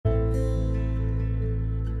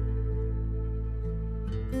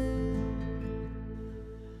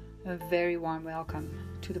A very warm welcome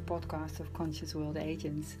to the podcast of Conscious World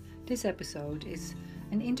Agents. This episode is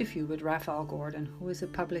an interview with Raphael Gordon, who is a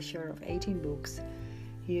publisher of 18 books.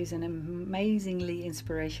 He is an amazingly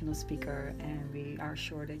inspirational speaker, and we are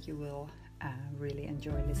sure that you will really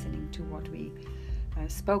enjoy listening to what we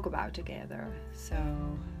spoke about together. So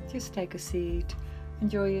just take a seat,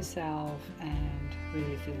 enjoy yourself, and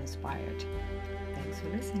really feel inspired. Thanks for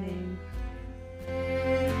listening.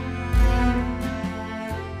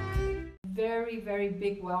 Very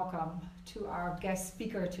big welcome to our guest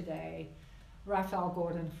speaker today, Raphael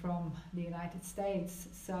Gordon from the United States.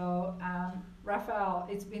 So Raphael,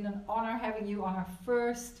 it's been an honor having you on our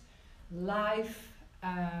first live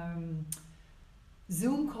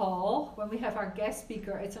Zoom call when we have our guest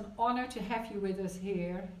speaker. It's an honor to have you with us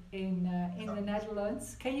here in the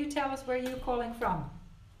Netherlands. Can you tell us where you're calling from?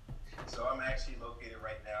 So I'm actually located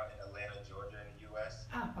right now in Atlanta, Georgia, in the U.S.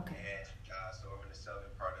 Okay. And so I'm in the southern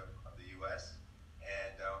part of the U.S.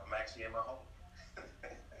 And I'm actually in my home.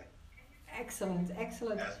 Excellent. As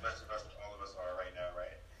much of us, all of us are right now,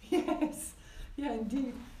 right? Yes, yeah,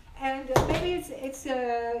 indeed. And maybe it's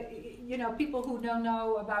people who don't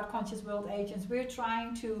know about Conscious World Agents. We're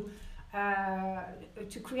trying to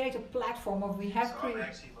create a platform of we have. So I'm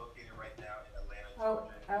actually located right now in Atlanta,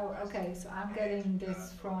 Georgia. Okay. So I'm getting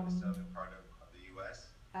this from the southern part of the U.S.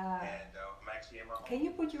 And I'm actually in my home. Can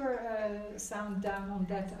you put your sound down on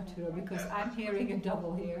that, Arturo? Because I'm hearing a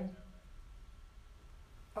double here.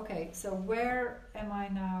 Okay, so where am I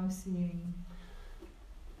now seeing?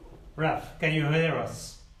 Raf, can you hear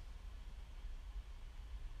us?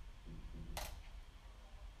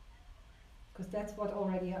 Because that's what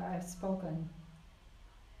already I've spoken.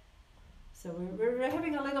 So we're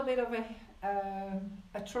having a little bit of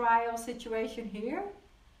a trial situation here.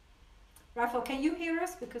 Raphael, can you hear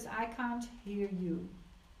us? Because I can't hear you.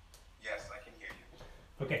 Yes, I can hear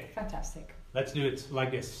you. Okay. Fantastic. Let's do it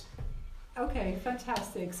like this. Okay,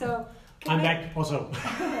 fantastic. So I'm back also.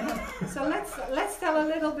 So let's tell a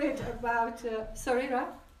little bit about. Sorry,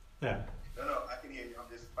 Raf? Yeah. No, I can hear you. I'm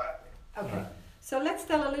just clapping. Okay. Right. So let's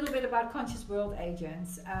tell a little bit about Conscious World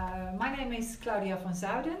Agents. My name is Claudia van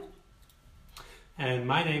Zuiden. And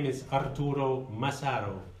my name is Arturo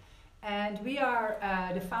Massaro. And we are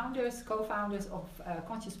the co-founders of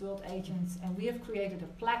Conscious World Agents, and we have created a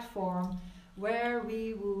platform where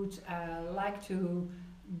we would like to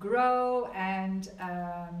grow and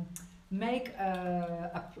make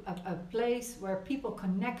a place where people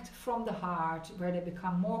connect from the heart, where they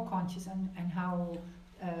become more conscious and how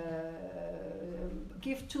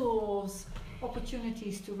give tools,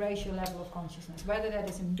 opportunities to raise your level of consciousness, whether that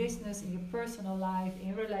is in business, in your personal life,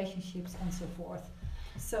 in relationships, and so forth.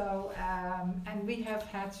 So, and we have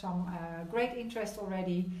had some great interest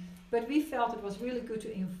already, but we felt it was really good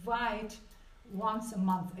to invite once a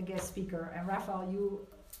month a guest speaker. And Raphael, you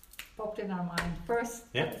popped in our mind. First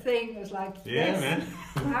thing was like, yeah, yes, man.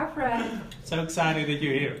 Our friend. So excited that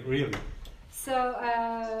you're here, really. So,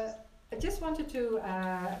 I just wanted to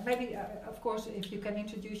maybe, of course, if you can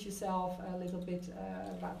introduce yourself a little bit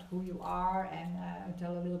about who you are and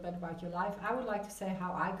tell a little bit about your life. I would like to say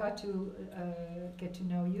how I got to get to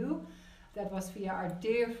know you. That was via our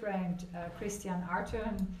dear friend Christian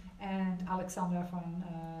Arten and Alexandra van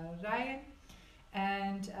Rijen.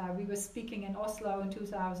 And we were speaking in Oslo in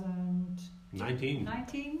 2019.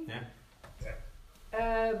 Yeah.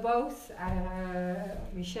 Both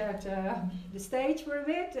we shared the stage for a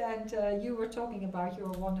bit, and you were talking about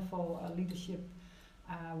your wonderful leadership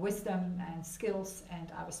wisdom and skills, and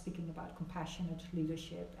I was speaking about compassionate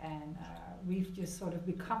leadership, and we've just sort of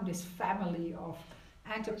become this family of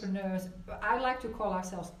entrepreneurs. I like to call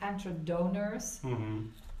ourselves antrodonors. Mm-hmm.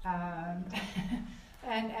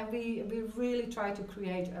 And we really try to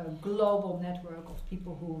create a global network of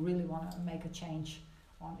people who really want to make a change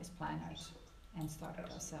on this planet and start it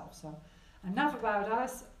ourselves. So enough about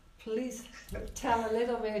us. Please tell a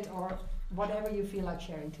little bit or whatever you feel like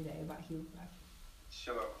sharing today about you.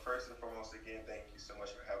 Sure. First and foremost, again, thank you so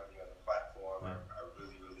much for having me on the platform. I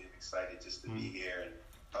really am excited just to be here and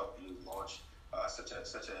help you launch such a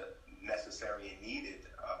necessary and needed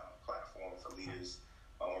platform for leaders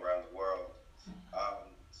all around the world.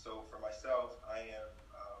 So for myself, I am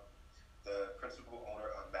the principal owner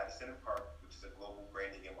of Madison & Park, which is a global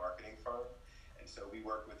branding and marketing firm. And so we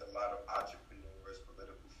work with a lot of entrepreneurs,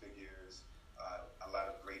 political figures, a lot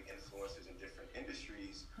of great influencers in different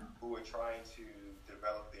industries who are trying to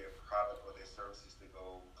develop their product or their services to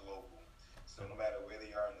go global. So no matter where they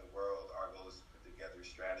are in the world, our goal is to put together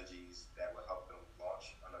strategies that will help them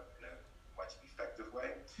launch in a much effective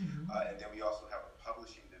way. Mm-hmm. And then we also have a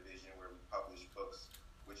publishing division where we publish books,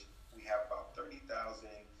 which we have about 30,000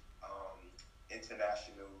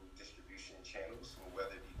 international distribution channels,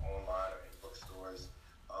 whether it be online or in bookstores,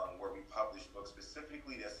 where we publish books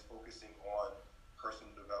specifically that's focusing on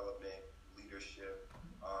personal development, leadership,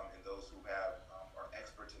 and those who are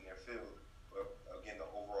experts in their field. But again, the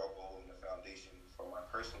overall goal and the foundation from my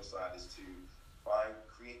personal side is to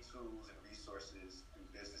create tools and resources through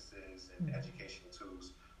businesses and educational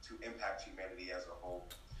tools to impact humanity as a whole.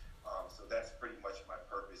 So that's pretty much my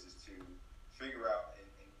purpose, is to figure out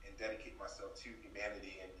and dedicate myself to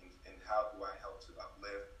humanity, and how do I help to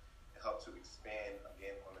uplift and help to expand,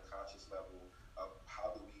 again, on the conscious level of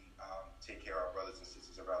how do we take care of our brothers and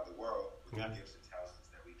sisters around the world with the gifts and talents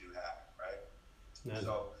that we do have, right? That's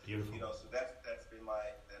so beautiful. So that's been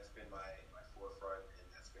my forefront, and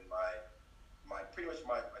that's been my pretty much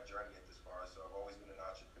my journey at this far. So I've always been an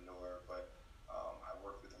entrepreneur, but I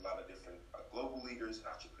work with a lot of different global leaders,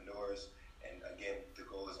 entrepreneurs, and again, the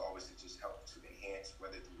goal is always to just help to enhance,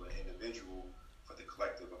 whether through an individual, for the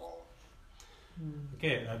collective of all.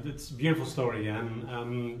 Okay, that's a beautiful story,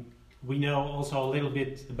 and we know also a little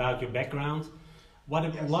bit about your background. What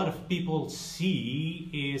a lot of people see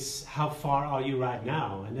is how far are you right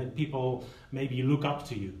now, and then people maybe look up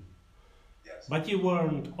to you. Yes. But you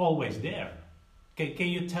weren't always there. Can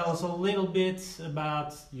you tell us a little bit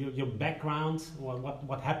about your background,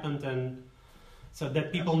 what happened, and so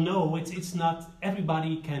that people know it's not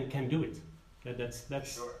everybody can do it. That's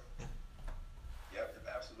sure. Yep,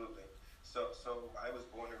 absolutely. So I was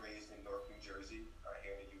born and raised in Newark, New Jersey,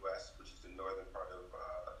 here in the U.S., which is the northern part of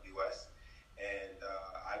U.S. And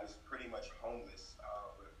I was pretty much homeless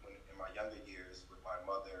in my younger years with my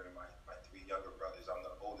mother and my three younger brothers. I'm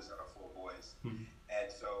the oldest out of four boys. Mm-hmm. And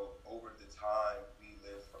so over the time, we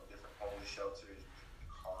lived from different homeless shelters, in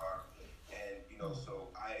the car, and so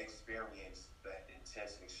I experienced that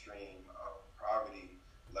intense and extreme poverty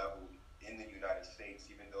level in the United States,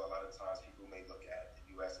 even though a lot of times people may look at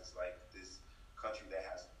the U.S. as like this country that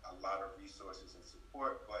has a lot of resources and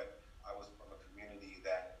support, but I was from a community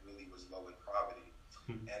that really was low in poverty.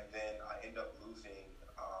 And then I ended up losing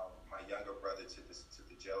my younger brother to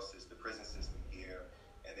the jail system, the prison system here,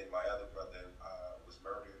 and then my other brother was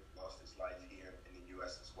murdered, lost his life here in the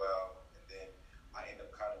U.S. as well. And then I ended up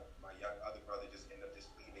my other brother just ended up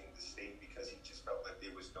just leaving the state because he just felt like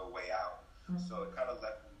there was no way out. So it kind of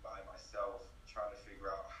left me by myself, trying to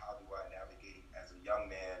figure out how do I navigate as a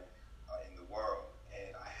young man in the world.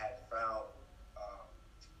 And I had found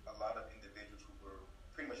a lot of individuals who were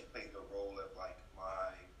pretty much played the role of like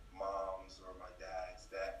my moms or my dads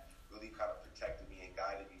that really kind of protected me and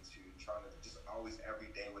guided me to trying to just always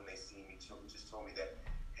every day when they see me just told me that,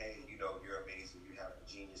 hey, you're amazing, you have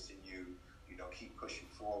genius in you, keep pushing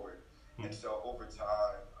forward. And so over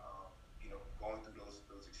time, going through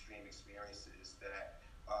those extreme experiences that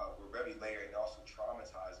were very layered and also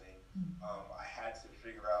traumatizing, I had to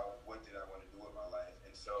figure out what did I want to do with my life.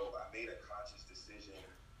 And so I made a conscious decision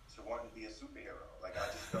to want to be a superhero. Like I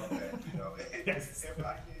just felt that, if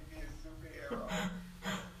I can be a superhero,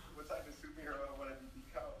 what type of superhero I want to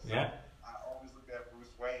become. So I always looked at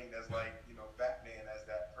Bruce Wayne as like, Batman as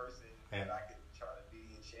that person that I could try to be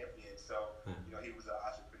and champion. So, he was an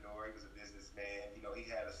entrepreneur, he was a businessman, he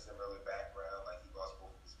had a similar background, like he lost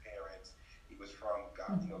both of his parents. He was from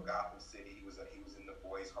Gotham City, he was in the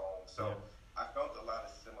boys' home. So I felt a lot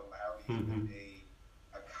of similarities with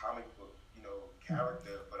a comic book,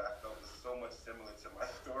 character, but I felt it was so much similar to my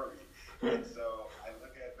story. And so I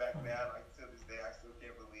look at it back now, like to this day, I still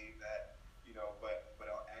can't believe that, but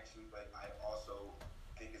I also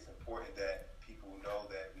think it's important that people know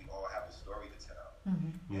that we all have a story to tell.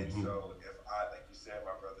 And so if I, like you said,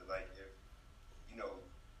 my brother, like if,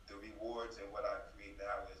 the rewards and what I create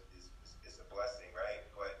now is a blessing, right?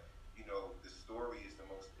 But, the story is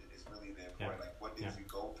really the important. Like what did you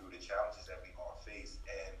go through, the challenges that we all face,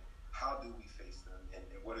 and how do we face them? And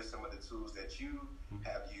what are some of the tools that you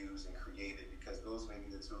have used and created? Because those may be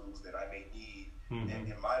the tools that I may need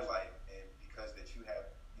in my life. And because that you have,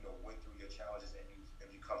 went through your challenges and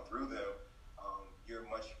you come through them,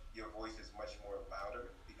 your voice is much more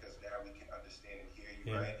louder because now we can understand and hear you,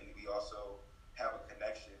 right? And we also have a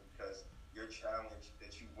connection because your challenge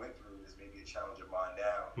that you went through is maybe a challenge of mine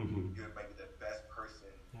now. You're maybe the best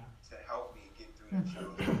person to help me get through that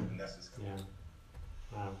challenge, and that's just cool.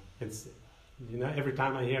 Wow. It's every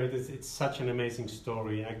time I hear it, it's such an amazing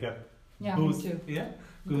story. I got me too.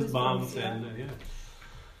 Goosebumps and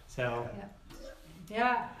so.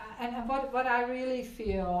 And what I really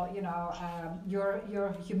feel,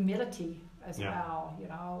 your humility as well,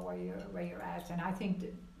 where you're at, and I think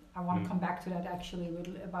that I want to come back to that actually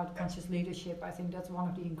about conscious leadership. I think that's one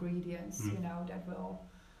of the ingredients, that will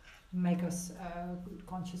make us good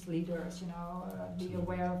conscious leaders, be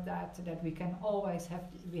aware of that we can always have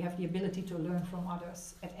the ability to learn from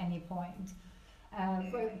others at any point.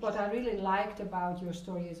 But what I really liked about your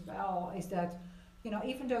story as well is that,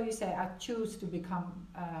 even though you say I choose to become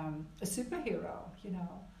a superhero,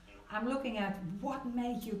 I'm looking at what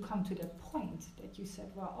made you come to that point that you said,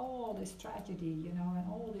 well, all this tragedy, and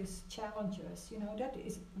all these challenges, that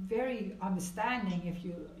is very understanding if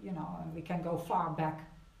and we can go far back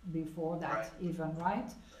before that even,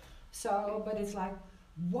 right? So, but it's like,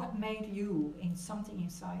 what made you, in something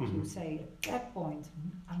inside you, say at that point,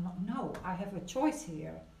 I have a choice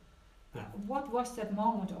here. Yeah. What was that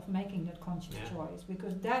moment of making that conscious choice?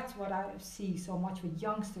 Because that's what I see so much with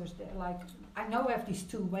youngsters. They're like, I know I have these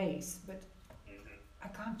two ways, but I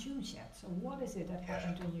can't choose yet. So what is it that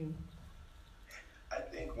happened to you? I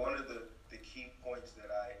think one of the key points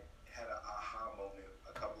that I had an aha moment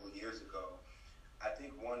a couple of years ago, I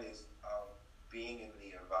think one is being in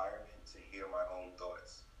the environment to hear my own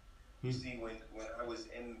thoughts. You see, when I was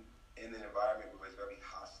in an environment where it was very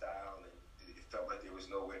hostile and it felt like there was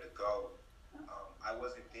nowhere to go, I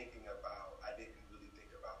didn't really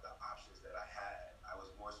think about the options that I had. I was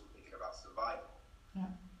more so thinking about survival. Yeah.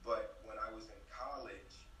 But when I was in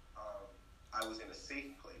college, I was in a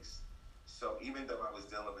safe place. So even though I was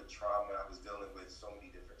dealing with trauma, I was dealing with so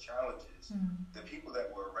many different challenges, the people that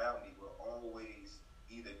were around me were always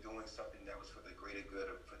either doing something that was for the greater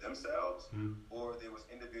good for themselves, or there was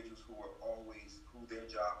individuals who their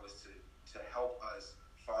job was to help us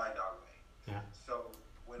find our way. Yeah. So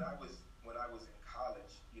when I was in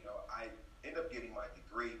college, I ended up getting my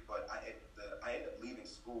degree, but I ended up leaving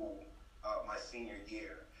school my senior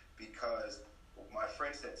year because my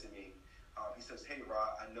friend said to me, he says, "Hey,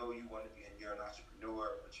 Rod, I know you're an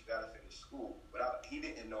entrepreneur, but you got to finish school." But he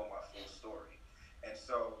didn't know my full story, and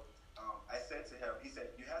so I said to him, he said,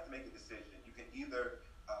 "You have to make a decision. You can either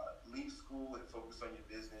leave school and focus on your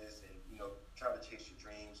business and try to chase your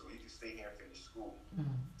dreams, or you can stay here and finish school."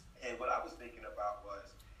 And what I was thinking about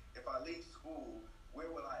was, if I leave school, where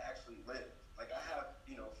will I actually live? Like, I have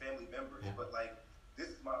family members, but like this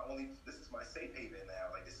is my safe haven now.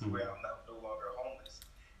 Like, this is where I'm no longer homeless.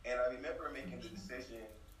 And I remember making the decision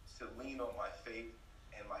to lean on my faith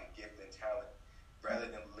and my gift and talent rather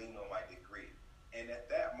than lean on my degree. And at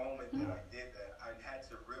that moment that I did that, I had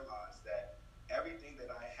to realize that everything that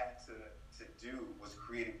I had to do was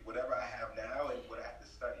creating whatever I have now and what I have to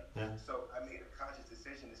study. Yeah. So I made a conscious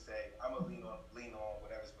decision to say, I'm gonna lean on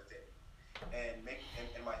whatever's within and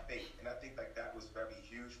my faith. And I think like that was very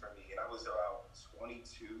huge for me. And I was around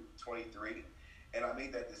 22, 23. And I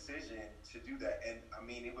made that decision to do that. And I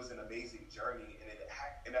mean, it was an amazing journey, and it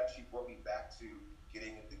actually brought me back to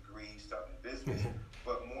getting a degree, starting a business.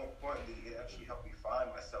 But more importantly, it actually helped me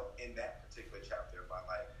find myself in that particular chapter of my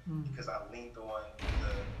life because I leaned on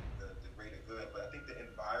the greater good. But I think the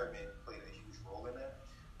environment played a huge role in that,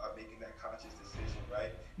 making that conscious decision,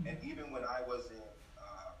 right? And even when I wasn't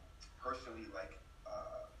personally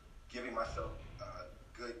giving myself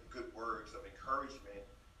good words of encouragement,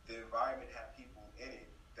 the environment had people in it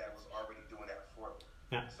that was already doing that for me.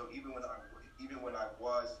 Yeah. So even when I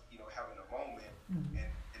was having a moment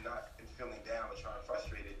and feeling down or trying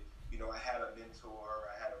frustrated, I had a mentor,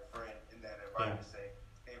 I had a friend in that environment say,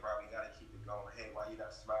 "Hey, Rob, you got to keep it going. Hey, why you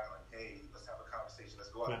not smiling? Hey, let's have a conversation. Let's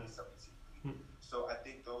go out and get something to eat." So I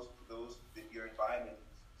think your environment,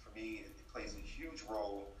 for me, it plays a huge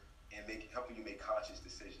role in helping you make conscious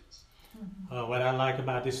decisions. What I like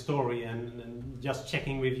about this story, and just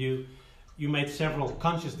checking with you, you made several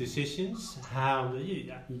conscious decisions how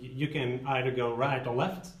you can either go right or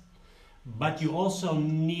left, but you also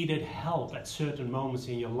needed help at certain moments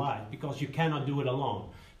in your life because you cannot do it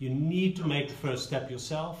alone. You need to make the first step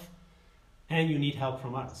yourself, and you need help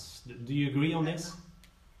from others. Do you agree on this?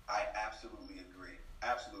 I absolutely agree.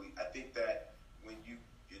 Absolutely. I think that when you're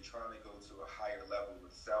trying to go to a higher level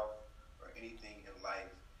with self or anything in life,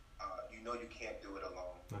 you can't do it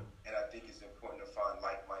alone. No. And I think it's important to find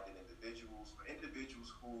like-minded individuals or individuals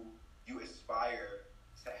who you aspire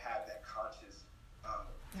to have that conscious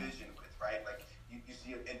vision with, right? Like you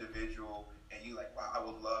see an individual and you like, wow, I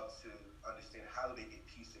would love to understand how do they get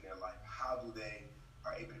peace in their life? How do they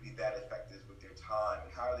are able to be that effective with their time?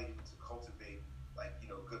 And how are they able to cultivate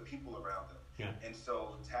good people around them? Yeah. And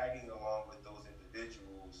so tagging along with those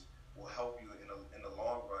individuals will help you in the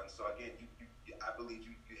long run. So again, I believe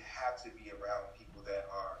you have to be around people that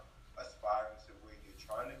are aspiring to where you're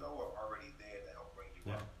trying to go or already there to help bring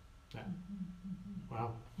you up. Yeah.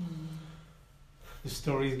 Wow. the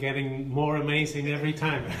story is getting more amazing every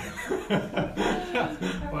time.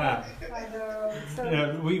 Wow. I know. So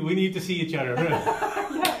Yeah, we need to see each other.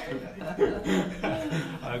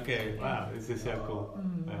 Okay, wow, this is so cool.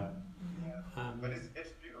 Yeah. But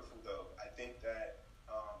it's beautiful though. I think that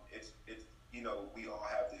it's you know, we all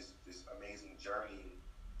have this amazing journey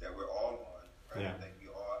that we're all on, right? Yeah. Like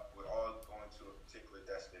we're all going to a particular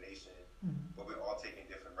destination, but we're all taking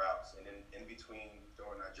different routes. And in between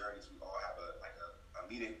during our journeys, we all have a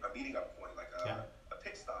meeting up point, like a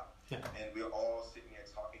pit stop. Yeah. And we're all sitting there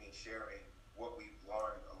talking and sharing what we've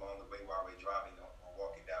learned along the way while we're driving or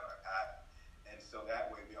walking down our path. And so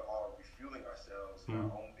that way we're all refueling ourselves in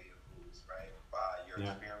our own vehicles, right? By your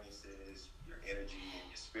experiences, your energy, and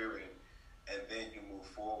your spirit. And then you move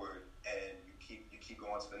forward and you keep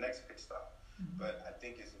going to the next pit stop. But I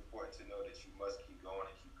think it's important to know that you must keep going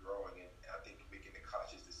and keep growing. And I think making a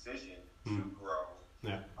conscious decision to grow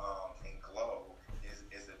and glow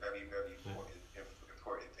is a very, very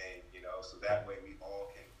important thing, you know. So that way we all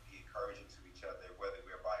can be encouraging to each other, whether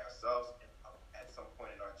we're by ourselves at some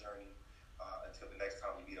point in our journey until the next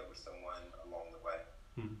time we meet up with someone along the way.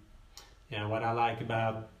 Yeah, what I like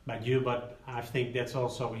about you, but I think that's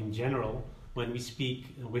also in general, when we speak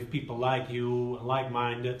with people like you,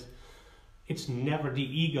 like-minded, it's never the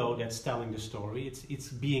ego that's telling the story. It's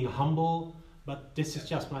being humble, but this is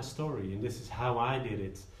just my story, and this is how I did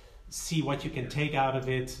it. See what you can take out of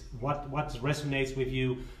it, what resonates with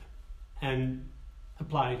you, and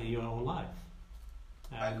apply it in your own life.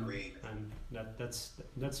 I agree. And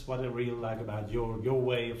that's what I really like about your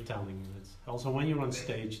way of telling it. Also, when you're on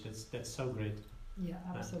stage, that's so great. yeah,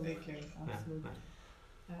 absolutely, absolutely.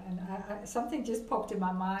 And something just popped in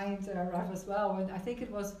my mind, Raf, as well. When I think it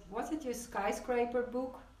was it your skyscraper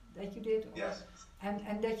book that you did? Yes.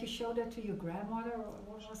 And that you showed that to your grandmother, or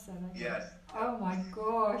what was that? Yes. Oh my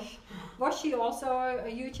gosh. Was she also a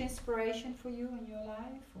huge inspiration for you in your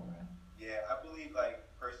life? Or? Yeah, I believe, like,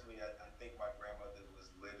 personally, I think my grandmother was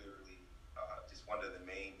literally just one of the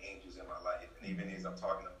main angels in my life. And even as I'm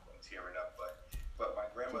talking, I'm tearing up. But my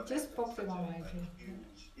grandmother just popped in my mind.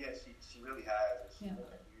 Huge. Yeah, she really has. And she's been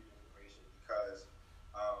a huge inspiration because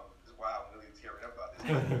this is why I'm really tearing up about this.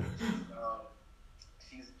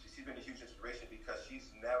 She's been a huge inspiration because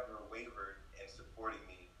she's never wavered in supporting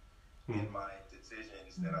me in my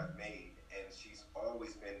decisions that I've made, and she's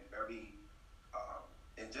always been very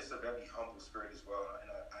and just a very humble spirit as well.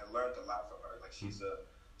 And I learned a lot from her. Like, she's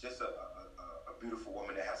just a beautiful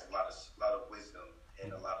woman that has a lot of wisdom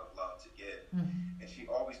and a lot of love to give. And she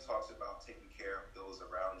always talks about taking care of those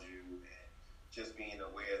around you and just being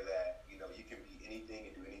aware that, you know, you can be anything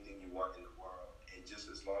and do anything you want in the world, and just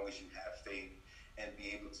as long as you have faith and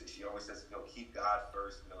be able to, she always says, you know, keep God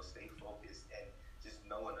first, you know, stay focused and just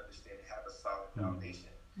know and understand, have a solid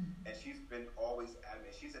foundation. And she's been always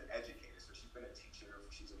adamant. She's an educator, so she's been a teacher.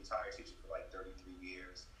 She's a retired teacher for like 33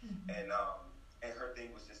 years. And her thing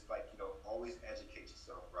was just like, you know, always educate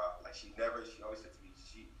yourself, Rob. Like, she always said to me,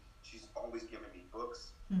 she's always giving me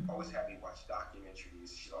books, always had me watch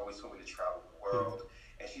documentaries. She's always told me to travel the world.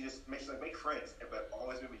 And she just makes like, make friends, but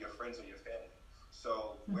always be with your friends or your family.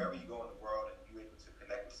 So wherever you go in the world and you're able to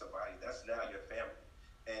connect with somebody, that's now your family.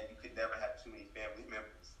 And you could never have too many family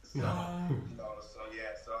members. So, you know, so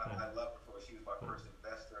I love her for it. She was my first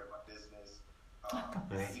investor in my business.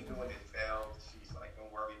 And even when it failed, she's like,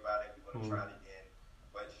 don't worry about it. We're going to try it again.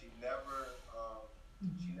 But she never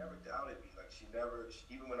doubted me. Like,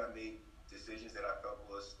 even when I made decisions that I felt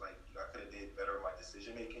was like, you know, I could have did better in my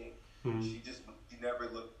decision making, she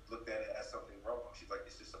never looked at it as something wrong. She's like,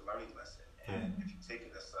 it's just a learning lesson. And if you take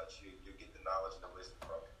it as such, you get the knowledge and the wisdom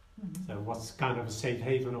from it. So what's kind of a safe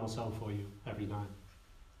haven also for you every night?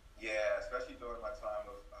 Yeah, especially during my time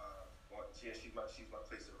of, she's my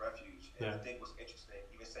place of refuge. And I think what's interesting,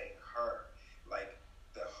 even saying her, like,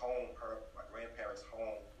 the home, my grandparents'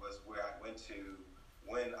 home was where I went to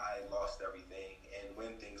when I lost everything and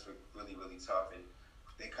when things were really, really tough. And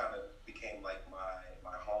they kind of became like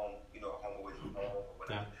my home, you know, home away from home. Or when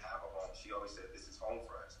I didn't have a home, she always said, this is home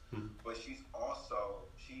for us. But she's also,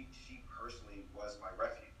 she personally was my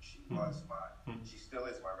refuge. She still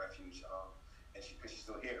is my refuge, and because she's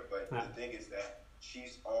still here. But the thing is that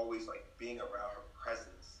she's always, like, being around her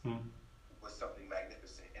presence was something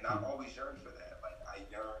magnificent. And I always yearned for that. Like, I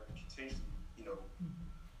yearn, continuously, you know,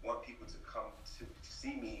 want people to come to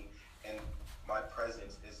see me, and my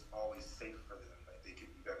presence is always safe for them. Like, they can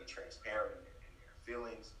be very transparent in their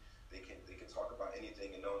feelings. They can talk about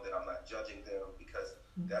anything and know that I'm not judging them, because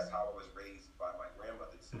that's how I was raised by my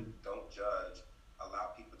grandmother, to don't judge,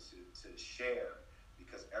 allow people to share,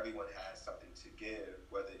 because everyone has something to give,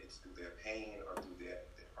 whether it's through their pain or through their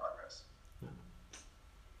progress.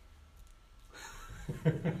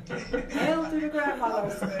 Hail to the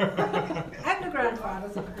grandmothers and the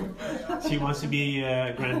grandfathers. She wants to be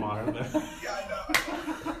a grandmother. Yeah, I know.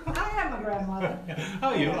 I am a grandmother.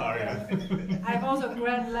 Oh, you are, yeah. I have also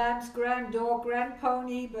grand lambs, grand dog, grand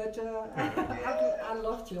pony, but I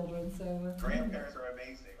love children. So grandparents are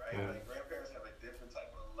amazing, right? Yeah. Like grandparents have a different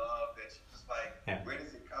type of love that you just like. Yeah. Where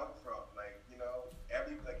does it come from? Like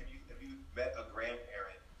if you met a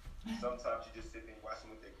grandparent, sometimes you just sit there and watch them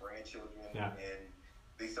with their grandchildren, Yeah. and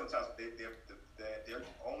they sometimes their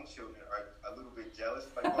own children are a little bit jealous.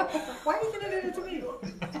 Like, oh, why are you gonna do that to me?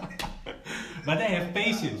 But they have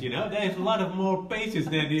patience, They have a lot of more patience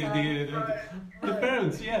than the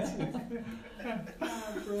parents, yes. Oh,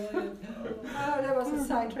 brilliant. Oh, that was a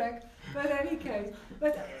sidetrack. But in any case,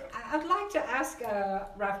 I'd like to ask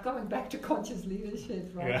Raf, going back to conscious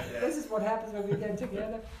leadership, right? Yeah. This is what happens when we get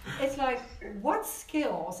together. It's like, what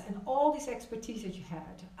skills and all this expertise that you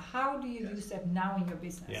had, how do you use that now in your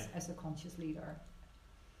business as a conscious leader?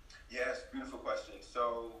 Yes, beautiful question.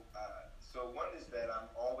 So one is that I'm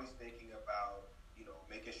always thinking about,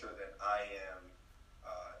 making sure that I am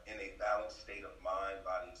in a balanced state of mind,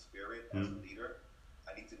 body, and spirit as a leader.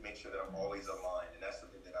 I need to make sure that I'm always aligned, and that's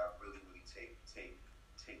something that I really, really take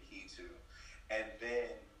heed to. And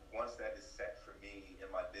then once that is set for me in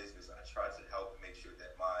my business, I try to help make sure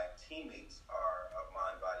that my teammates are of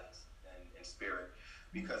mind, body, and spirit,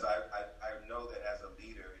 because I know that as a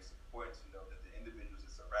leader, it's important to know that the individuals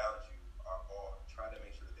that surround you are all trying to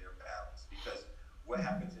make sure that they're balanced, because what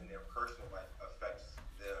happens in their personal life affects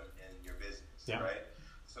them in your business, right?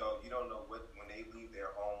 So you don't know when they leave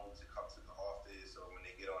their home to come to the office, or when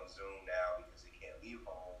they get on Zoom now because they can't leave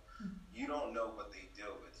home, you don't know what they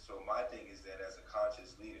deal with. So my thing is that as a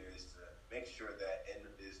conscious leader is to make sure that in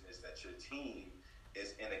the business that your team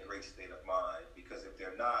is in a great state of mind, because if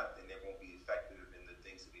they're not, then they won't be effective in the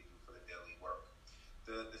things that they do for the daily work.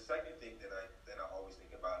 The second thing that I always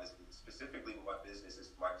think about is specifically with my business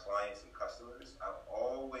is my clients and customers. I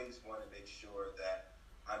always want to make sure that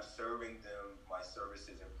I'm serving them my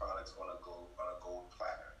services and products on a gold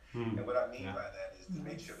platter. And what I mean by that is to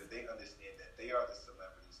make sure that they understand that they are the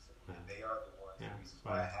celebrities to me. They are the ones, the reasons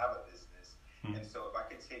why I have a business. And so if I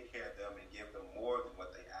can take care of them and give them more than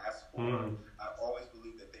what they ask for, I always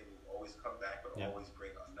believe that they will always come back, but always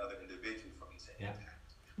bring another individual for me to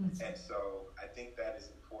impact. And so I think that is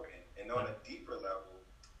important. And on a deeper level,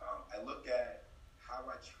 I look at how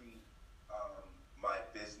I treat my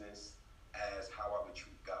business as how I would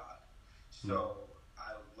treat God. So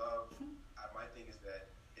my thing is that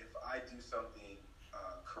if I do something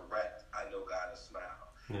correct, I know God will smile.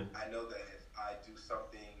 I know that if I do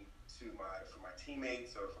something for my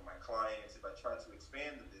teammates or for my clients, if I try to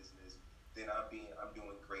expand the business, then I'm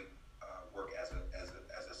doing great work as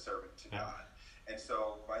a servant to God. And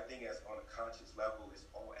so my thing is on a conscious level is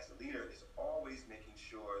as a leader is always making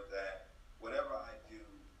sure that whatever I do,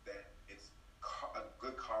 that it's a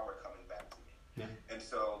good karma coming back to me. And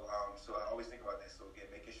so I always think about that. So again,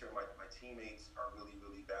 making sure my teammates are really,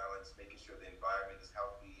 really balanced, making sure the environment is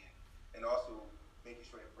healthy, and also making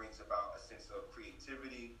sure it brings about a sense of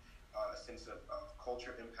creativity, a sense of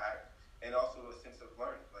culture impact, and also a sense of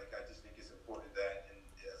learning. Like I just think it's important that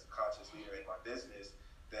as a conscious leader in my business,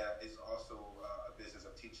 that is also a business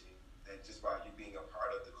of teaching. That just by you being a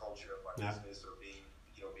part of the culture of my business, or being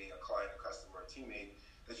a client, a customer, a teammate,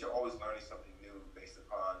 that you're always learning something new based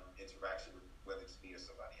upon interaction with whether it's me or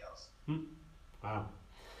somebody else. Wow.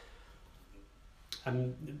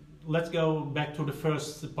 Let's go back to the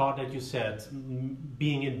first part that you said,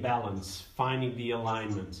 being in balance, finding the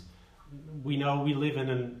alignment. We know we live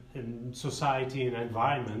in a society, an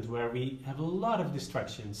environment where we have a lot of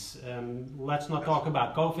distractions. Let's not talk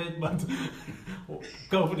about COVID, but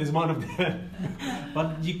COVID is one of them.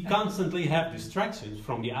 But you constantly have distractions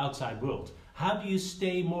from the outside world. How do you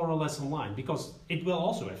stay more or less aligned? Because it will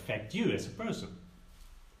also affect you as a person.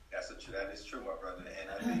 That is true, my brother.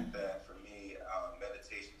 And I think that for me,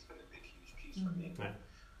 meditation has been a big, huge piece for me.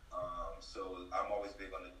 So I'm always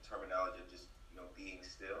big on the terminology of just being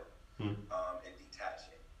still. And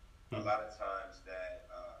detaching. A lot of times that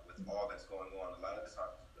with all that's going on, a lot of the time,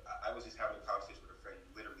 I was just having a conversation with a friend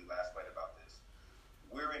literally last night about this.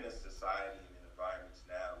 We're in a society and environments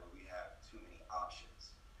now where we have too many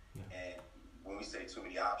options. And when we say too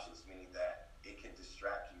many options, meaning that it can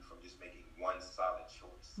distract you from just making one solid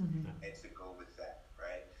choice and to go with that,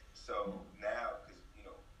 right? So now, because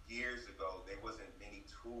years ago, there wasn't many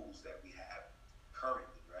tools that we have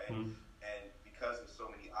currently, right? And because of so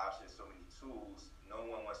many options, so many tools, no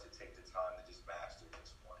one wants to take the time to just master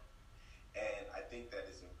just one. And I think that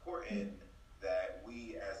it's important that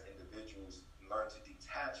we as individuals learn to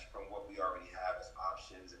detach from what we already have as options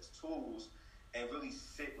tools and really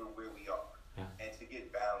sit with where we are and to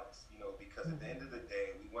get balance, because at the end of the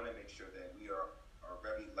day, we want to make sure that we are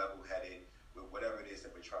very level-headed with whatever it is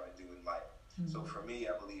that we're trying to do in life. So for me,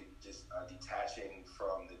 I believe just detaching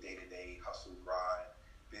from the day-to-day hustle, grind,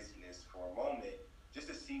 busyness for a moment, just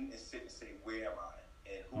to see and sit and say, where am I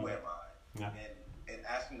and who am I? And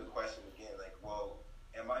asking the question again, like, well,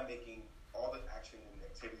 am I making all the action and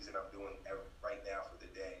activities that I'm doing right now for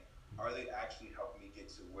the day, are they actually helping me get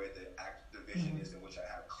to where the vision is in which I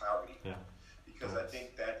have clarity? Because I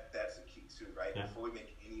think that's the key too, right? Before we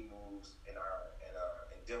make any moves in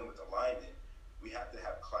dealing with alignment, we have to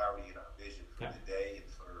have clarity in our vision for the day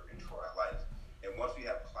and for our life. And once we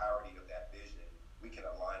have clarity of that vision, we can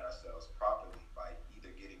align ourselves properly by either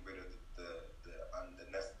getting rid of the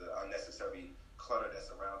unnecessary clutter that's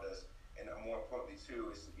around us, and more importantly too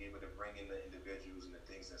is to be able to bring in the individuals and the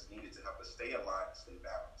things that's needed to help us stay aligned, stay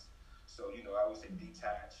balanced. So I would say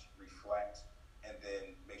detach, reflect, and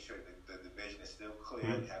then make sure that the vision is still clear,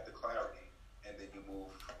 you have the clarity, and then you move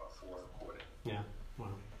forth accordingly. Yeah,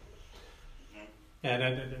 wow.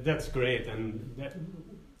 Yeah, that's great. And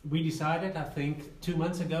we decided, I think, 3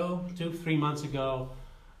 months ago,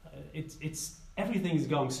 it's everything is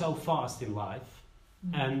going so fast in life,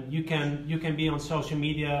 and you can be on social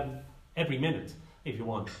media every minute if you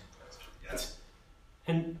want. Yes.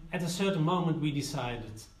 And at a certain moment, we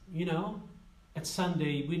decided, at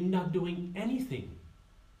Sunday we're not doing anything.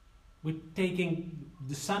 We're taking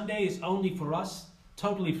the Sunday is only for us,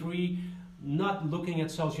 totally free. Not looking at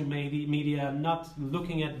social media, not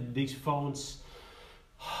looking at these phones.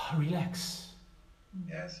 Relax.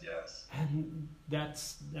 Yes. And that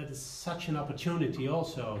is such an opportunity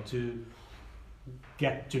also to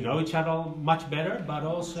get to know each other much better, but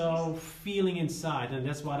also feeling inside. And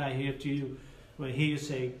that's what I hear you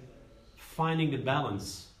say, finding the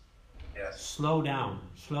balance. Yes. Slow down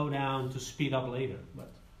to speed up later.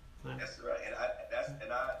 But that's right,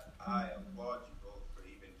 and I applaud you both for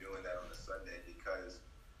even doing that on a Sunday, because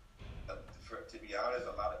to be honest,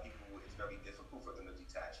 a lot of people, it's very difficult for them to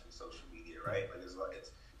detach from social media, right? Like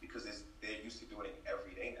it's because they're used to doing it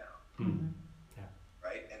every day now,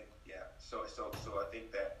 right? And so I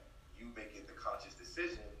think that you making the conscious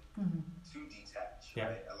decision to detach,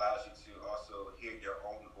 right, allows you to also hear your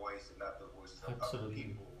own voice and not the voices of other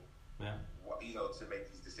people. To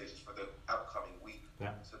make these decisions for the upcoming week,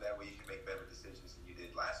 so that way you can make better decisions than you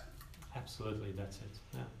did last week. Absolutely, that's it.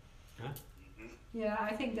 Yeah,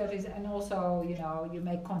 I think that is, and also, you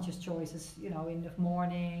make conscious choices, in the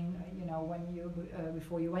morning, when you,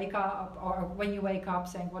 before you wake up, or when you wake up,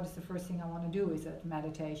 saying, what is the first thing I want to do? Is it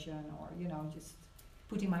meditation, or, just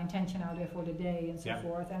putting my intention out there for the day and so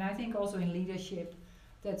forth. And I think also in leadership,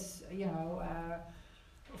 that's,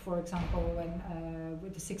 for example, when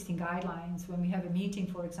with the 16 guidelines, when we have a meeting,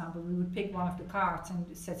 for example, we would pick one of the cards and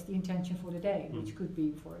it sets the intention for the day, which could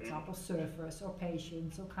be, for example, service or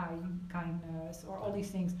patience or kindness or all these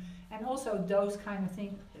things. And also those kind of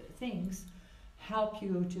things help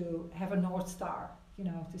you to have a North Star,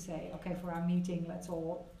 to say, okay, for our meeting, let's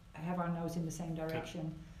all have our nose in the same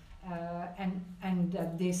direction. And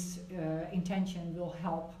that this intention will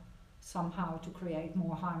help somehow to create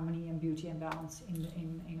more harmony and beauty and balance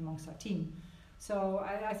in amongst our team. So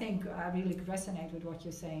I think I really resonate with what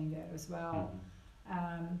you're saying there as well.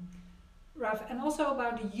 Raf, and also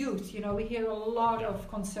about the youth, we hear a lot of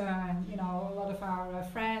concern, a lot of our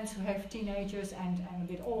friends who have teenagers and a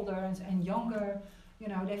bit older and younger,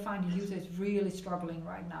 they find the youth is really struggling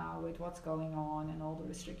right now with what's going on and all the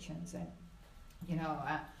restrictions. And,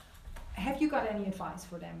 have you got any advice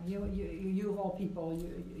for them? You of all people,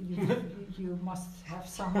 you must have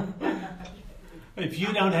some. If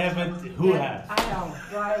you don't have it, who has? I know,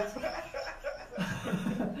 right?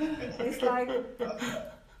 It's like,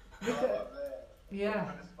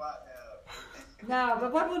 yeah. No,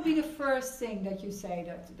 but what would be the first thing that you say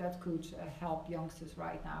that could help youngsters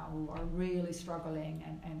right now who are really struggling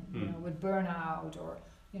and with burnout or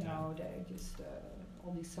they just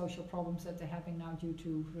all these social problems that they're having now due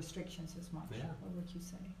to restrictions as much? What would you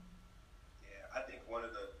say? Yeah, I think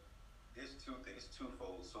there's two things,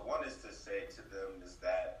 twofold. So one is to say to them is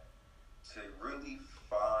that to really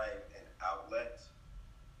find an outlet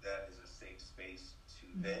that is a safe space to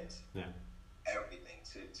vent everything,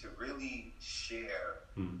 to really share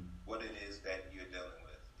what it is that you're dealing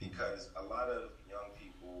with, because a lot of young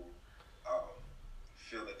people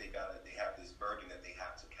feel that they have this burden that they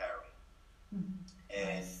have to carry,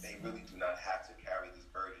 and they really do not have to carry this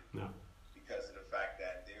burden, because of the fact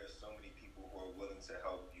that there are so many people who are willing to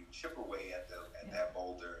help you chip away at that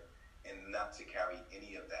boulder and not to carry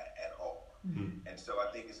any of that at all. And so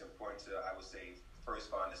I think it's important to, I would say, first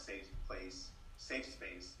find a safe space,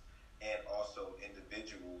 and also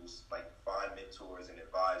individuals, like find mentors and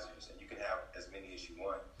advisors, and you can have as many as you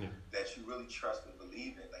want, that you really trust and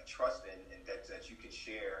believe in, like trust in, and that you can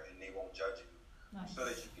share and they won't judge you. Nice. So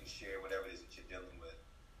that you can share whatever it is that you're dealing with.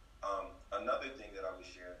 Another thing that I would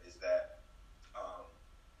share is that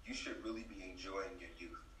you should really be enjoying your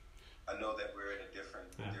youth. I know that we're in a different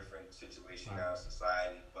situation now in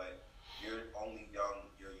society, but you're only young,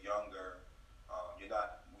 you're younger,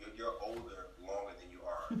 you're older longer than you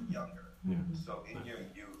are younger. So in your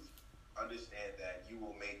youth, understand that you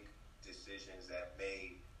will make decisions that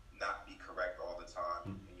may not be correct all the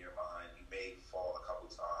time in your mind. You may fall a couple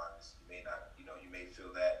times. You may not, you may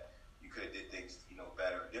feel that you could have did things,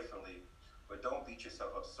 better, differently. But don't beat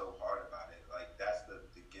yourself up so hard about it. Like, that's the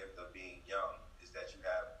gift of being young, is that you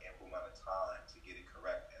have ample amount of time to get it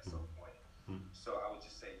correct at some point. So I would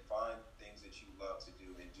just say, find things that you love to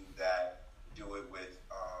do and do that. Do it with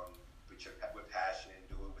passion.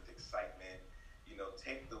 Do it with excitement.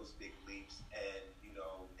 Take those big leaps, and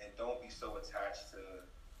and don't be so attached to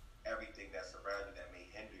everything that's around you that may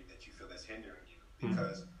hinder, that you feel that's hindering you.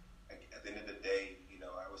 Because at the end of the day,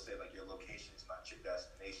 I would say, like, your location is not your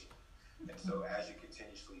destination. And so as you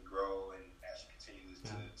continuously grow and as you continue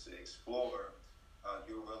to explore,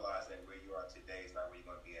 you'll realize that where you are today is not where you're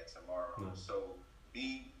going to be at tomorrow. So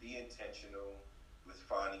be intentional with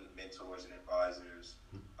finding mentors and advisors,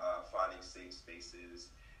 finding safe spaces.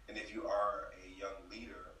 And if you are a young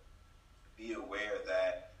leader, be aware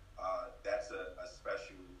that that's a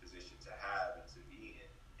special position to have and to be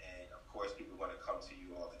in. And of course, people want to come to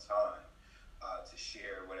you all the time to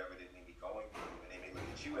share whatever they may be going through, and they may look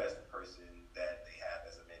at you as the person that they have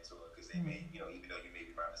as a mentor, because they may, even though you may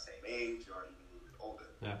be around the same age or even a little bit older,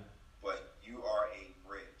 but you are a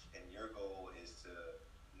bridge, and your goal is to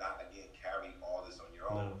not, again, carry all this on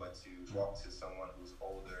your own, but to walk to someone who's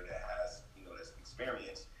older, that has, that's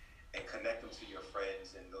experience, and connect them to your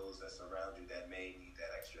friends and those that surround you that may need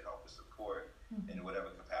that extra help or support in whatever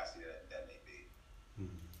capacity that may be.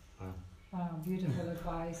 Wow, beautiful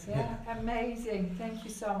advice. Yeah, amazing. Thank you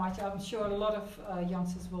so much. I'm sure a lot of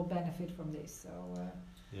youngsters will benefit from this. So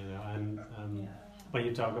when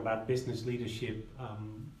you talk about business leadership,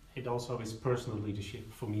 it also is personal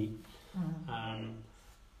leadership for me.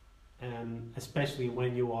 And especially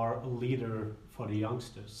when you are a leader for the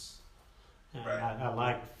youngsters. And I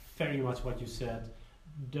like very much what you said.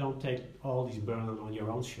 Don't take all these burden on your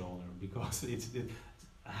own shoulder, because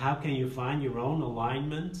how can you find your own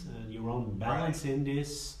alignment and your own balance in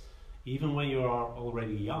this, even when you are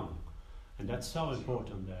already young? And that's so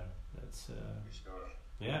important there. That's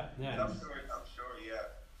yeah. I'm sure.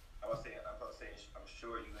 I was saying, I'm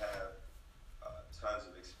sure you have tons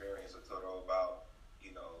of experience, Otoro, about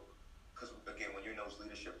because again, when you're in those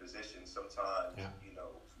leadership positions, sometimes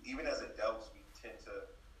even as adults, we tend to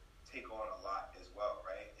take on a lot as well,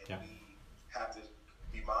 right? And we have to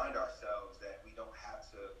remind ourselves that we don't have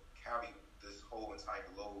to carry this whole entire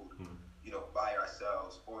load, by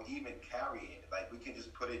ourselves, or even carry it. Like, we can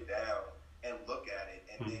just put it down and look at it,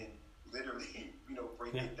 and then literally,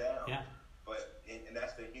 break it down. But and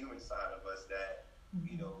that's the human side of us that,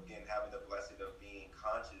 again, having the blessing of being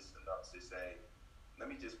conscious enough to say, let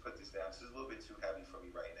me just put this down. This is a little bit too heavy for me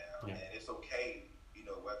right now, and it's okay,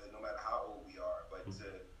 whether, no matter how old we are, but to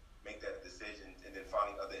make that decision, and then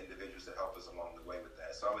finding other individuals to help us along the way with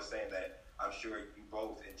that. So I was saying that I'm sure you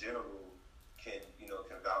both, in general, can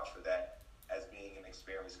vouch for that as being an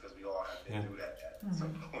experience, because we all have been through that at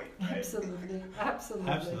some point. Right?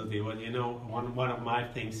 Absolutely. Well, one of my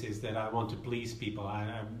things is that I want to please people.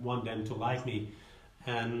 I want them to like me,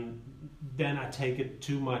 and then I take it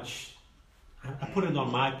too much. I put it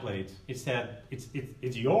on my plate. It's that it's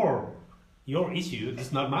your issue.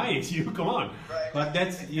 It's not my issue. Come on. Right. But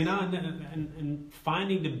that's and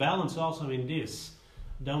finding the balance also in this.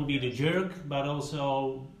 Don't be the jerk, but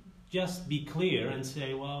also just be clear and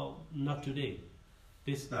say, well, not today.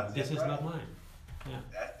 This is not mine. Yeah.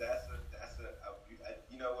 That's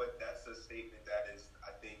you know what? That's a statement that is,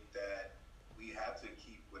 I think, that we have to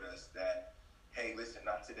keep with us. That, hey, listen,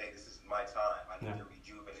 not today. This is my time. I need to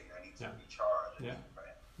rejuvenate. I need to recharge.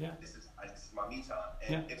 This is my me time,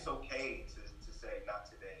 and it's okay to say not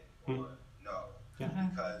today or no,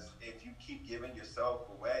 because if you keep giving yourself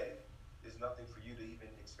away, there's nothing for you to even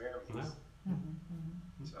experience.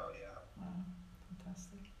 So wow,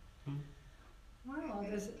 fantastic. Well,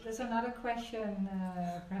 there's another question,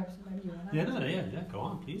 perhaps maybe you and I. Yeah. Go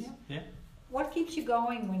on, please. Yeah. What keeps you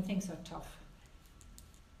going when things are tough?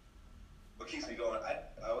 What keeps me going?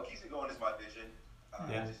 What keeps me going is my vision.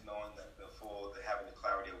 Just knowing having the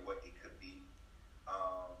clarity of what it could be.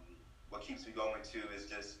 What what keeps me going too is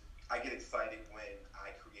just I get excited when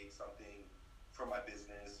I create something for my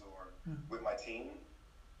business or with my team,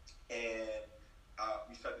 and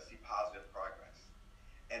we start to see positive progress.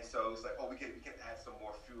 And so it's like, oh, we can add some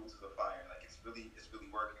more fuel to the fire. Like it's really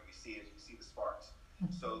working. We see it. We see the sparks.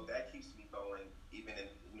 So that keeps me going, even in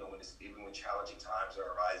even when challenging times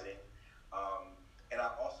are arising. And I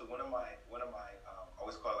also one of my I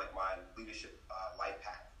always call it like my leadership life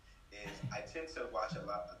path is I tend to watch a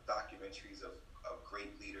lot of documentaries of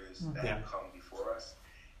great leaders that have come before us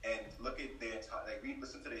and look at their time. Like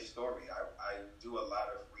listen to their story. I do a lot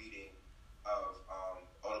of reading of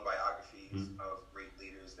autobiographies of great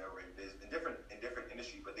leaders that were in different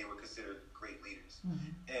industries, but they were considered great leaders.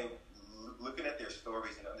 And looking at their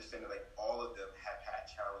stories and understanding like all of them have had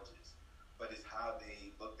challenges, but it's how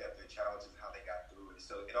they looked at their challenges, how they got through it.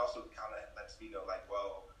 So it also kind of lets me know like,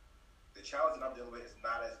 well, the challenge that I'm dealing with is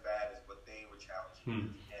not as bad as what they were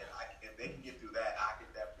challenging, and if they can get through that, I can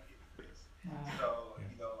definitely get through this. So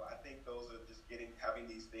I think those are just having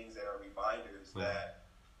these things that are reminders that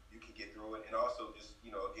you can get through it, and also just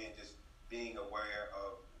again just being aware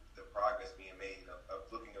of the progress being made, of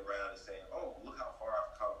looking around and saying, oh, look how far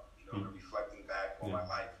I've come, and reflecting back on my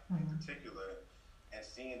life in particular, and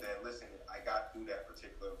seeing that, listen, I got through that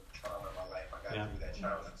particular trauma in my life, I got through that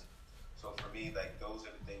challenge. So for me, like those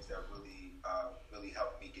are the things that really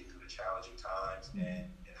helped me get through the challenging times and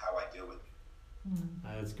how I deal with it.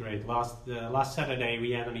 That's great. Last Saturday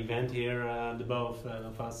we had an event here, the both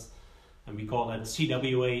of us, and we call it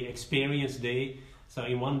CWA Experience Day. So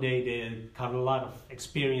in one day they covered a lot of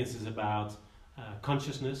experiences about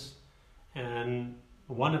consciousness, and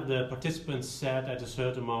one of the participants said at a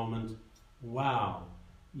certain moment, "Wow,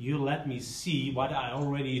 you let me see what I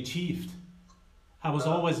already achieved. I was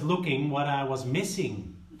always looking what I was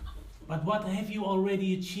missing. But what have you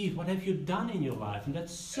already achieved? What have you done in your life?" And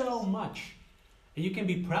that's so much. And you can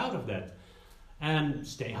be proud of that. And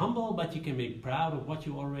stay humble, but you can be proud of what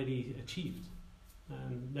you already achieved.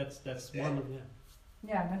 And that's one of them.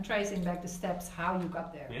 Yeah, and then tracing back the steps, how you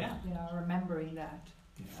got there. Yeah. Remembering that.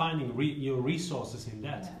 Finding your resources in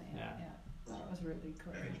that. Yeah. That was really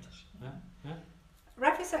great. Yeah.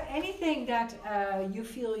 Raf, is there anything that you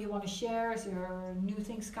feel you want to share? Is there new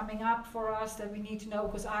things coming up for us that we need to know?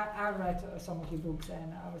 Because I read some of your books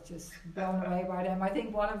and I was just blown away by them. I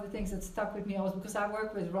think one of the things that stuck with me also because I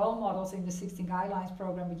work with role models in the 16 Guidelines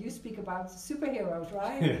program, but you speak about superheroes,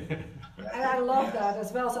 right? And I love that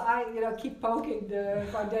as well. So I keep poking the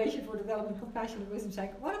Foundation for Development, Compassion and Wisdom,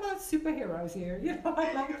 saying, what about superheroes here?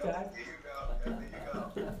 I like that. There you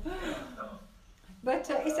go. But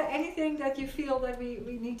is there anything that you feel that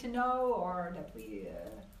we need to know or that we...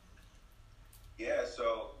 Yeah,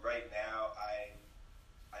 so right now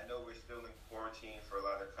I know we're still in quarantine for a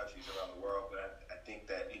lot of countries around the world, but I think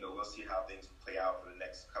that, we'll see how things play out for the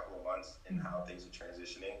next couple of months and how things are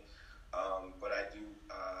transitioning. But I do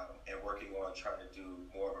am working on trying to do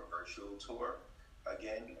more of a virtual tour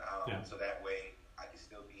again, so that way I can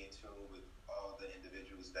still be in tune with all the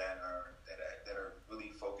individuals that are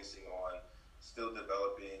really focusing on still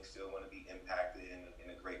developing, still want to be impacted in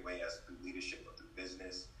a great way as the leadership of the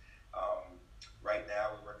business. Right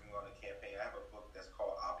now, we're working on a campaign. I have a book that's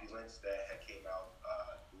called Opulence that came out.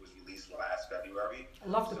 It was released last February. I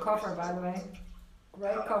love the cover, by the way.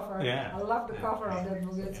 Great cover. Yeah. I love the cover of that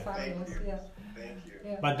book. It's fabulous. Thank you.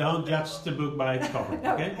 Yeah. But don't judge the book by its cover,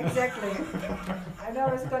 No, okay? exactly. I know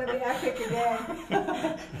it's going to be epic again.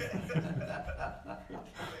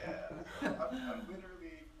 I'm literally.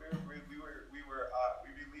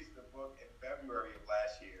 We released the book in February of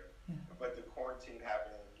last year, but the quarantine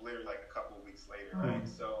happened literally like a couple of weeks later, right?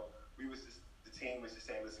 So the team was just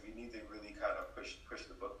saying, listen, we need to really kind of push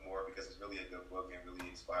the book more because it's really a good book and really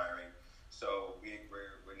inspiring. So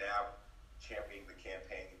we're now championing the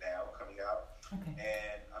campaign now coming out,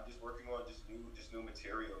 and I'm just working on just new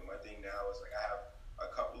material. My thing now is like I have a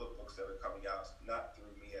couple of books that are coming out, not through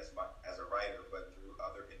me as a writer, but through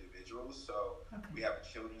other individuals. So we have a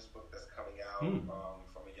children's book that's coming out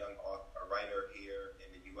from a young a writer here in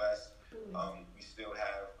the U.S. We still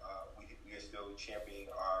have we are still championing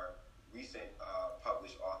our recent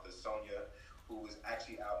published author Sonia, who is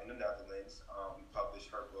actually out in the Netherlands. We published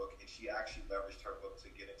her book, and she actually leveraged her book to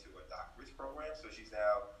get into a doctorate program. So she's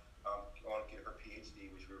now going to get her PhD,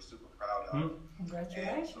 which we were super proud of.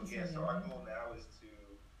 Congratulations. So our goal now is to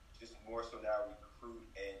just more so now recruit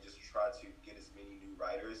and just try to get as many new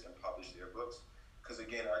writers and publish their books. Because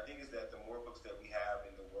again, our thing is that the more books that we have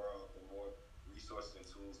in the world, the more resources and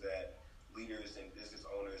tools that leaders and business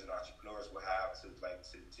owners and entrepreneurs will have to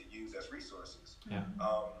use as resources.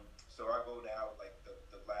 So our goal now, like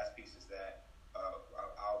the last piece is that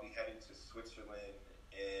I'll be heading to Switzerland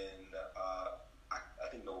in I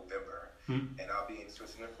think November, and I'll be in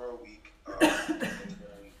Switzerland for a week. And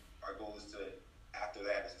then our goal is to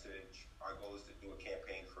do a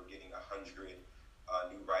campaign for getting 100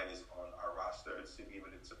 new writers on our roster to be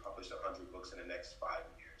able to publish 100 books in the next 5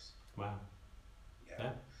 years. Wow.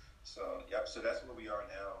 Yeah. So so that's where we are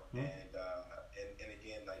now, and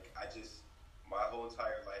again, like my whole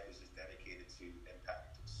entire life is just dedicated to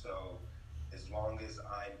impact. So as long as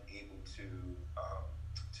I'm able to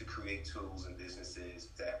create tools and businesses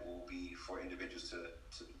that will be for individuals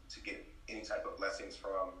to get any type of blessings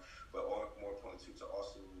from, but more importantly to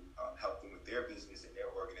also help them with their business and their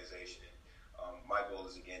organization. My goal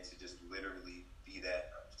is again to just literally be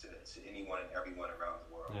that to anyone and everyone around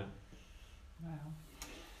the world. Yeah. Wow.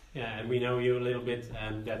 Yeah, and we know you a little bit,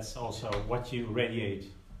 and that's also what you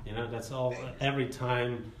radiate. You know, that's all. Every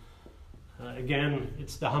time. Again,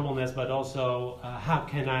 it's the humbleness, but also how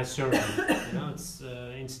can I serve you? You know, it's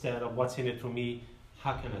instead of what's in it for me,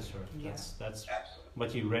 how can I serve? Yeah. That's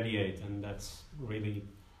what you radiate, and that's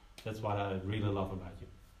what I really love about you.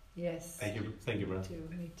 Yes. Thank you, bro.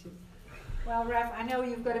 Me too. Well, Raf, I know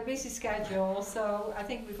you've got a busy schedule, so I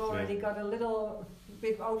think we've already got a little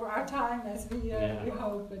bit over our time as we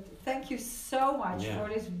hope. But thank you so much for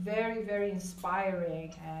this very, very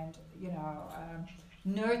inspiring and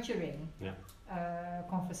nurturing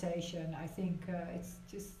conversation. I think it's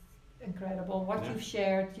just incredible what you've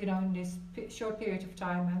shared. In this short period of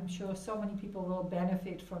time, I'm sure so many people will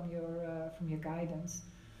benefit from your guidance.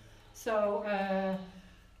 So.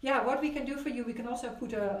 What we can do for you, we can also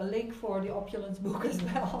put a link for the Opulence book as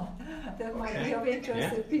well. That might be of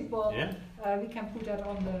interest to people. Yeah. We can put that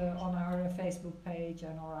on our Facebook page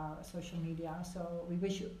and on our social media. So we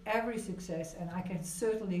wish you every success, and I can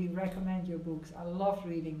certainly recommend your books. I love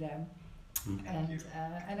reading them.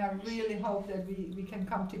 And I really hope that we can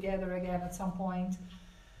come together again at some point.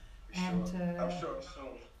 I'm sure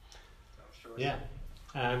soon. Yeah.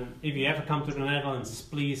 If you ever come to the Netherlands,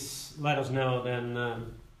 please let us know. Then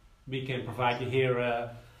we can provide you here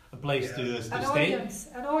a place to stay.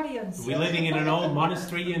 An audience. We're living in an old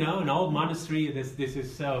monastery, an old monastery. This is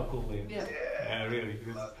so cool here. Yeah. Really.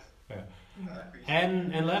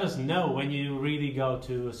 And let us know when you really go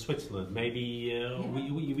to Switzerland. Maybe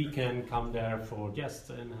we can come there for just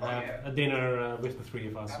and have a dinner with the three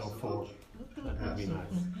of us. Absolutely. Or four. That would be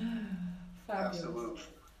nice. Fabulous. Absolutely.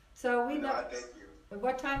 So we know. Thank you.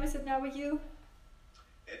 What time is it now with you?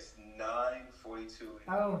 It's 9:42 in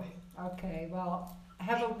the Oh, morning. okay. Well,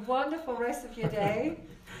 have a wonderful rest of your day.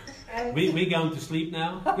 And we going to sleep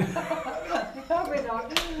now? No, we're not.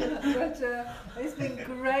 But it's been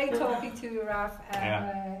great talking to you, Raf.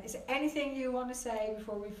 And is there anything you want to say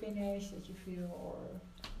before we finish that you feel, or?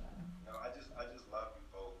 No, I just love you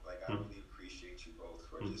both. Like I really appreciate you both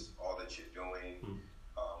for just all that you're doing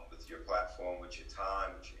with your platform, with your time,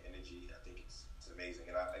 with your energy. I think it's amazing.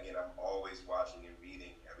 And I'm always watching and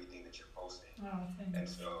reading everything that you're posting. Oh, thank and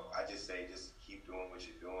you. so I just say, just keep doing what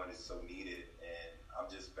you're doing. It's so needed, and I'm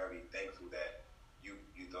just very thankful that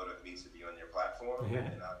you thought of me to be on your platform,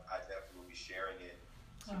 and I definitely will be sharing it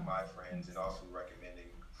to my friends, and also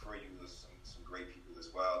recommending for you some great people as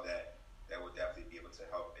well that will definitely be able to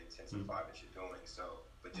help intensify what you're doing. So,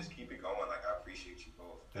 but just keep it going. Like I appreciate you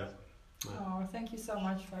both, definitely. Oh, thank you so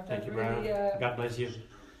much, Raf. Thank you, really, God bless you.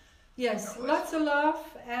 Yes, lots of love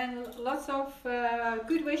and lots of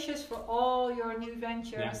good wishes for all your new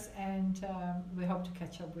ventures, and we hope to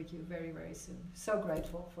catch up with you very, very soon. So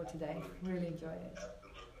grateful for today. Really enjoy it.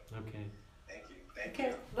 Absolutely. Okay. Thank you. Thank Okay,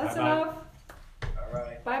 you. lots of Bye-bye. love. All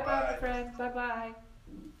right. Bye bye, friends. Bye bye.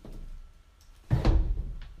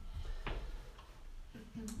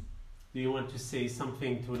 Do you want to say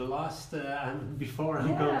something to the last before I'm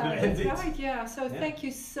going to end it? Right, yeah. So thank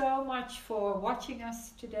you so much for watching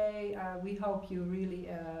us today. We hope you really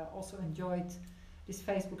also enjoyed this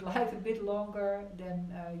Facebook Live a bit longer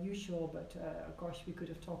than usual, but of course we could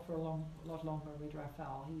have talked for a lot longer with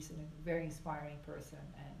Rafael. He's a very inspiring person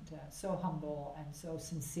and so humble and so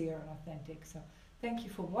sincere and authentic. So thank you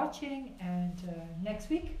for watching, and next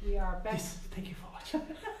week we are back. Yes, thank you for watching.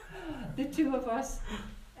 The two of us.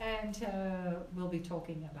 And we'll be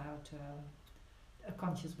talking about a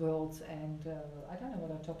conscious world, and I don't know what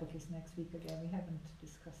our topic is next week again. We haven't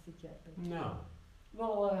discussed it yet. But No.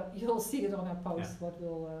 well, you'll see it on our post, what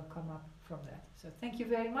will come up from that. So thank you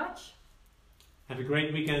very much. Have a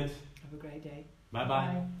great weekend. Have a great day. Bye-bye.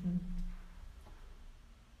 Bye.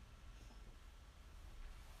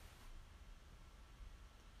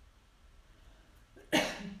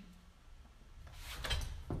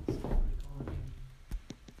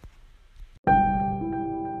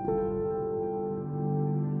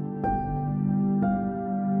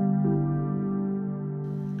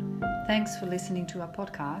 Thanks for listening to our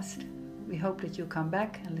podcast. We hope that you'll come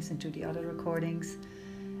back and listen to the other recordings,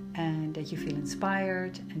 and that you feel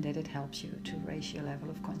inspired and that it helps you to raise your level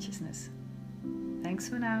of consciousness. Thanks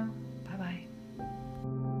for now.